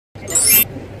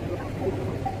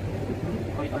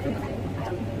Hey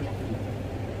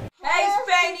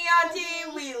Spaniard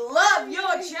team, we love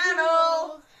your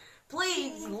channel.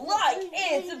 Please like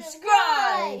and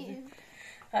subscribe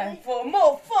for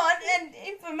more fun and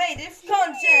informative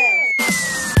content.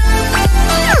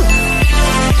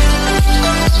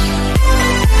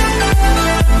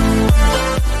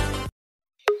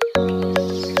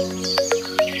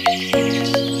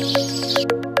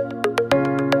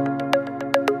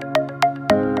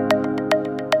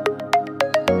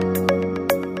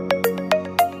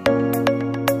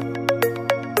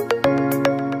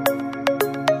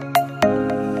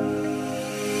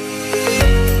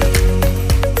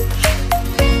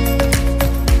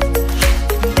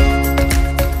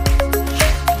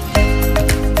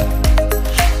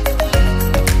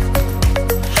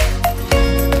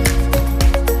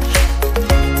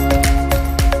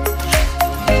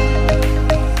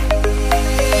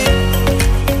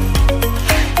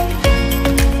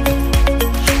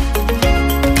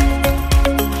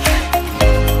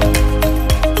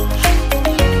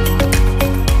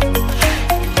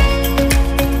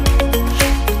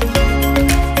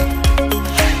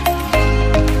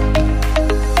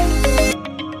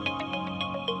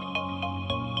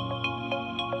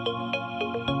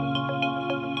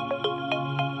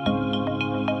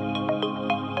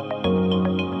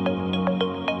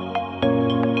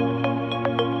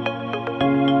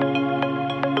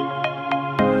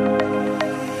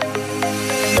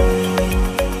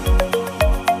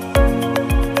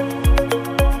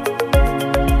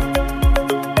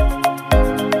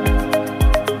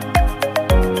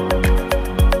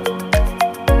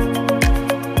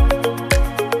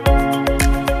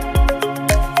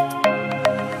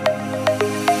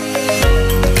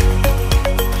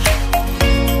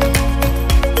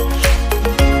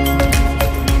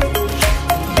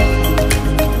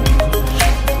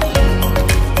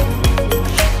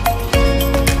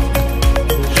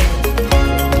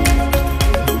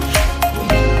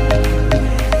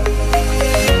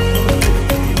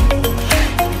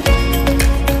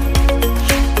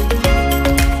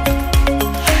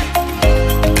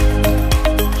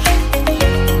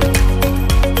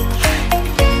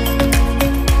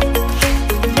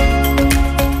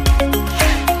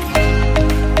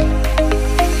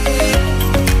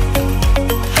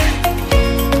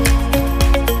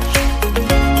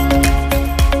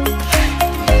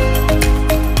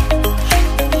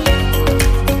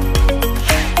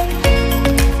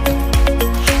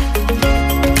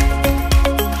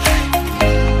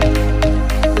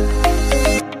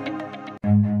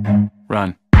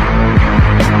 Run.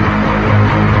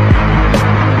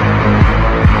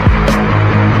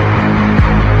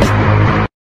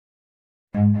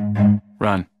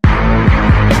 Run.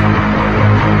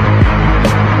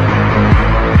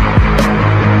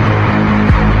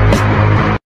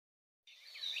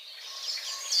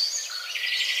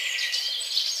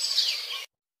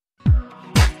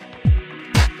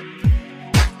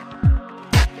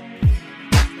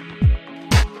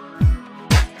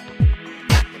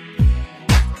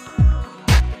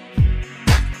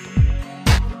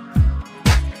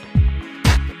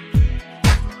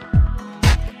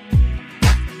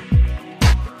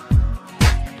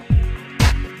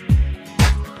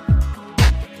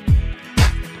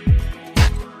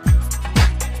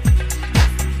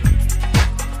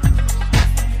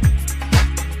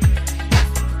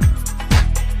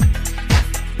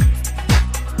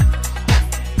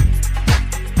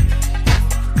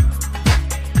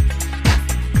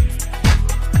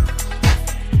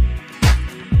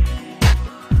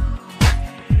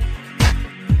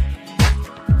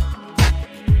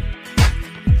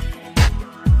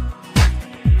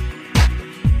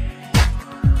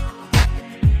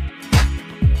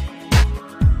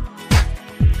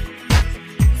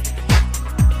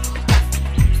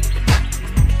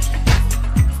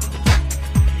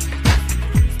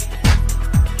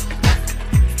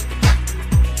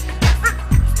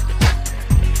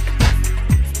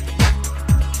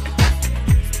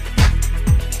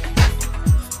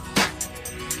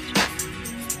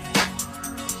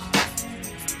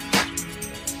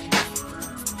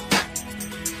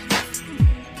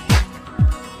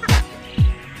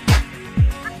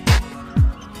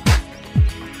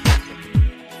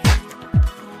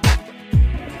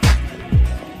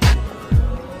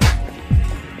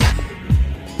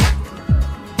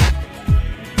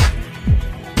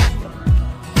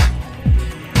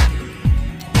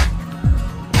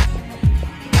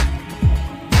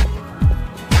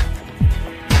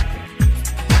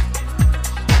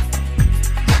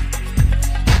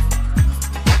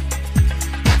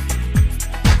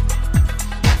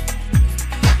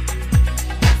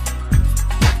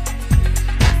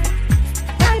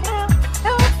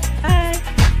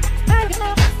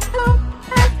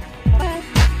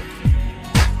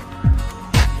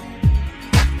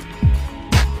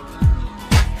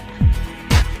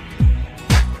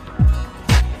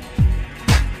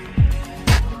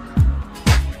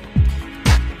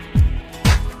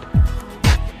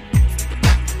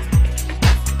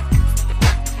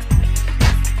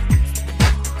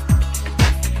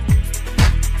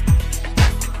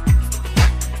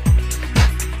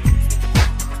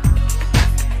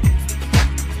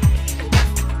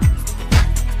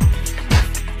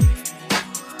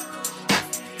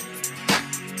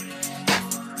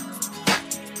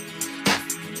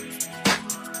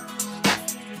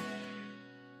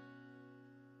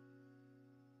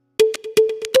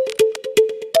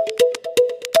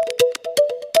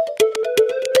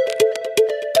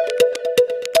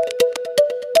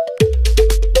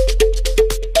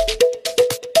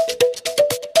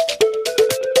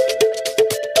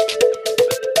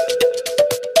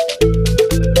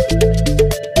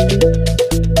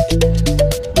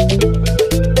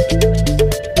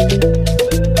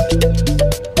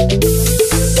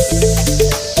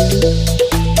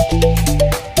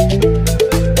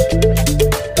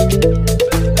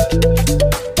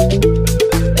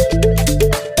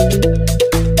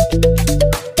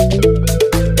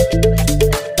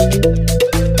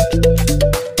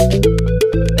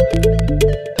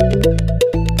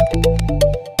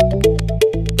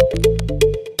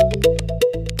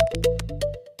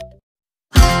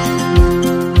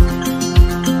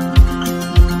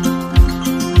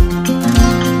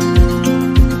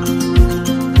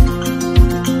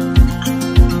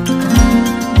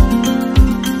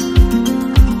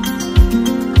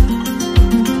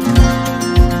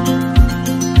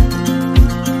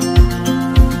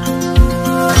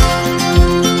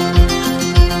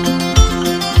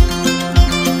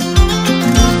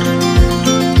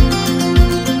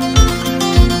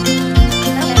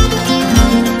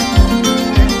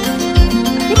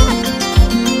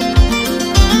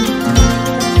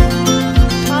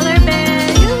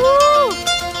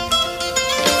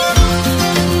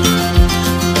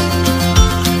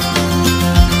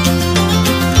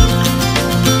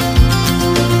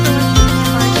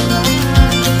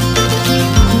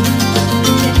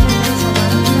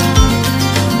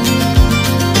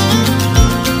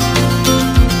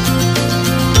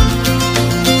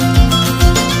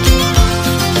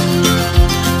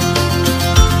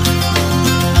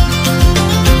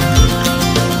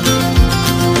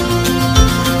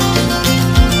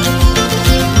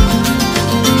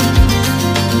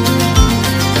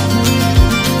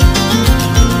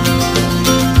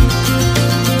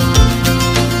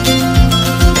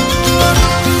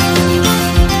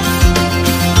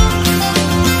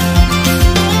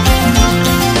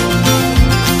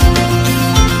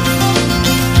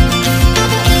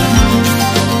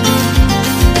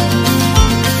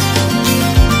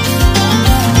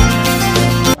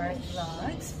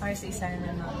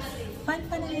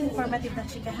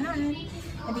 everyone!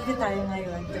 Nandito tayo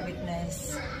ngayon to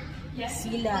witness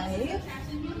sea life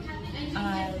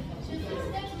at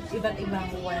iba't ibang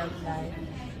wildlife.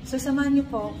 So samahan niyo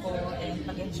po ako and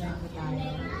mag-enjoy po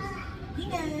tayo.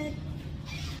 Ingat!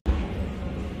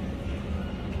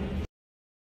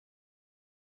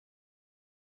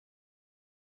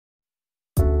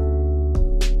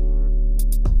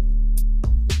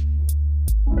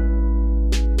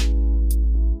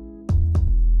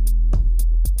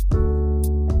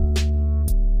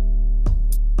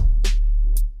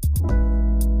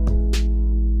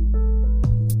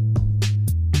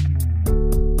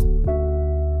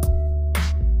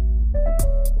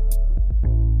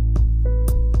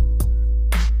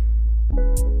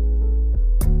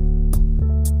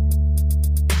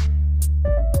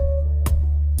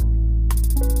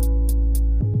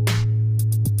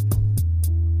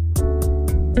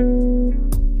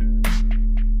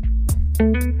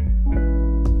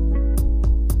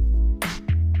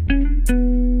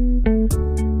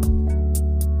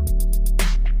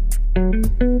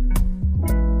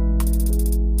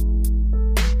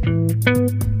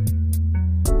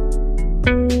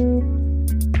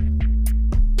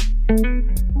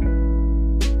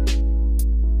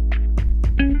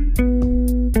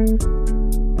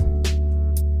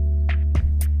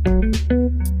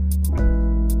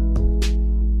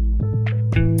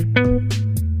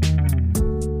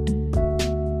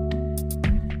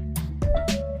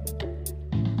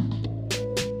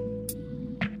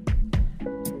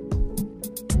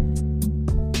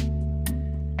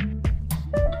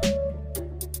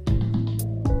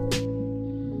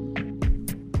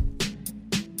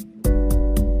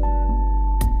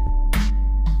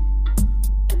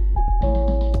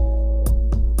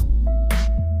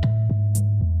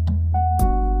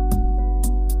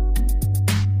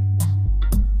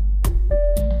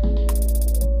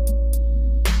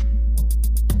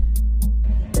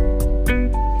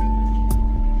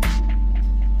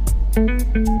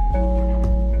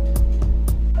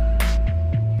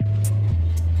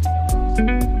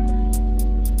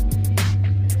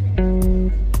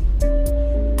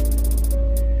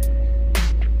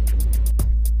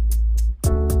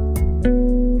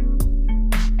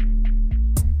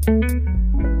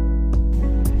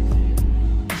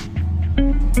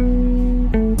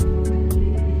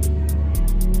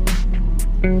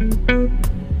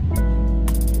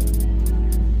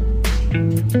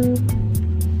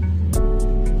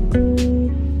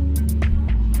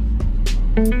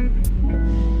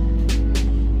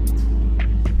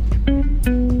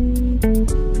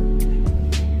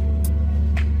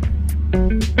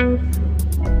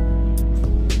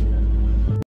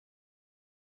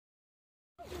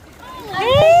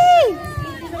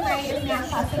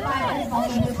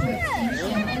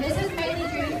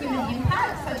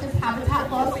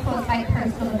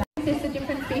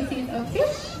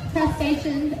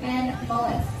 Crustaceans and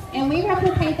mollusks, and we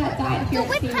replicate that diet here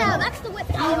at SeaWorld. That's the whip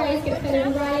tail. Our rays get fed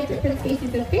a variety of different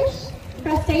species of fish,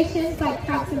 crustaceans like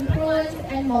crabs and prawns,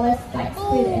 and mollusks like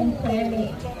squid and clam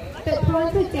meat. But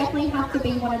prawns would definitely have to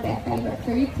be one of their favourite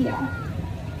foods here.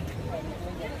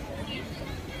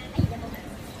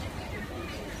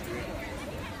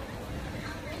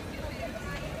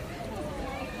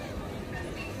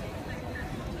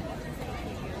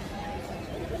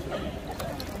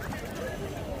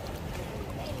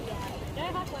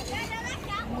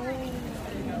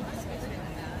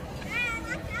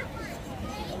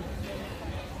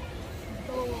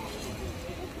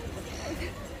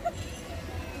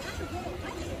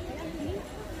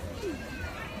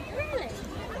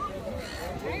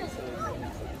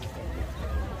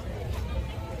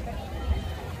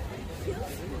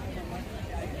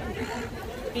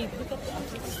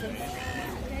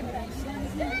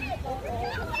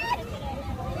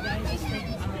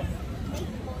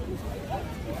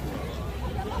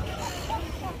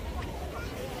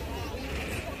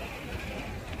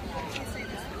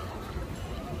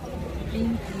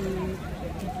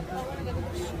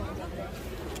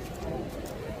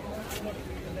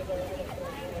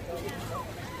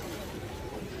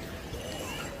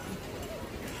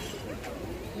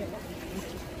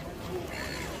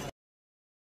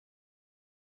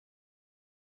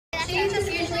 She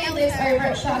just usually lives over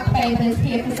at Shark Bay, but is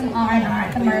here for some R&R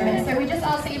at the moment. So we just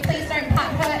ask that you please don't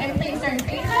pat her and please don't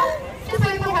feed her. Just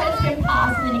wait for her to swim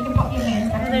past and then you can pop your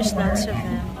hands back in the water. There's lots of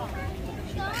them.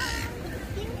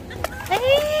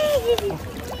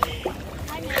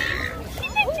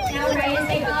 Now rays,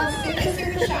 they are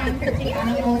super shy and cryptic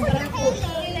animals, but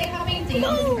unfortunately they have been deemed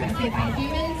as aggressive by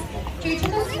humans due to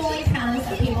the small encounters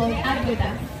that people have had with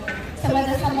them. So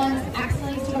whether someone's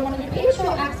accidentally stood on one of the beach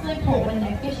or accidentally caught one in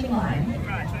their fishing line.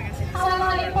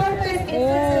 However, in both those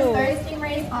instances, those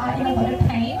stingrays are in a lot of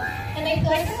pain, and they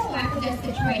feel like they're in a lack of their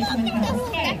situation with no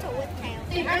escape.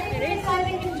 The only thing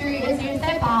they can do is use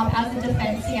their barb as a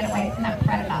defense to get away from that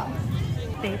predator.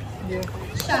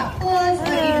 Sharp claws or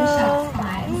even sharp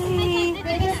spines. With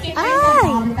the stingrays, their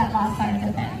barb is that last line of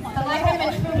defense. But like I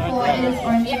mentioned before, it is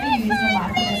only ever used in a lack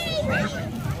of their situation.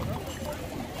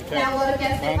 Now, a lot of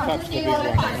guests that come to see a lot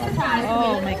of quite surprised.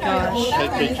 Oh my gosh.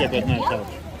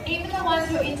 Even the ones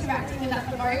who are interacting with at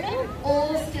the moment,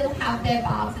 all still have their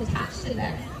barbs attached to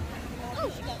them.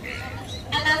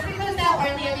 And that's because they'll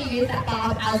only ever use that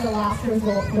barb as a last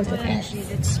resort for defense.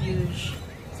 It's huge.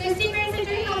 So stingrays, they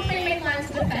do have three main lines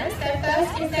of defense. Their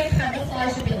first is their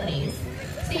camouflage abilities.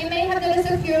 So you may have noticed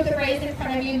a few of the rays in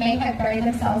front of you may have buried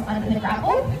themselves under the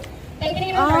gravel. They can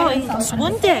even bury themselves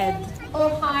under the sand, or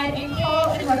hide in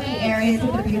cold and rocky areas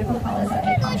with the beautiful colours that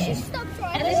they come in.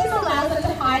 And this just allows them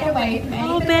to hide away from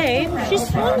any babe,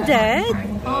 she's wounded.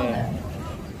 Them.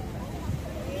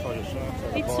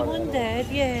 It's wounded,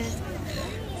 yes.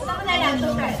 Some of their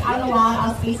natural threats out in the wild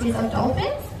are species of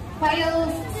dolphins,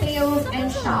 whales, seals,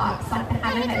 and sharks, like the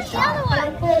hammerhead shark. But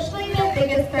unfortunately, their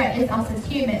biggest threat is us as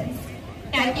humans.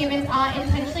 Now, humans are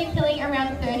intentionally killing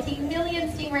around 30 million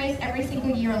stingrays every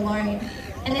single year alone.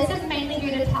 And this is mainly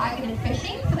due to targeted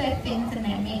fishing for their fins and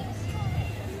their meat.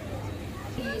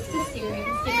 Used to steering,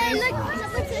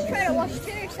 Someone's trying to watch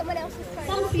too. Someone else is trying.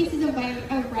 Some species of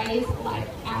rays, like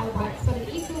our white-spotted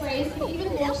eagle rays, can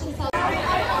even launch themselves.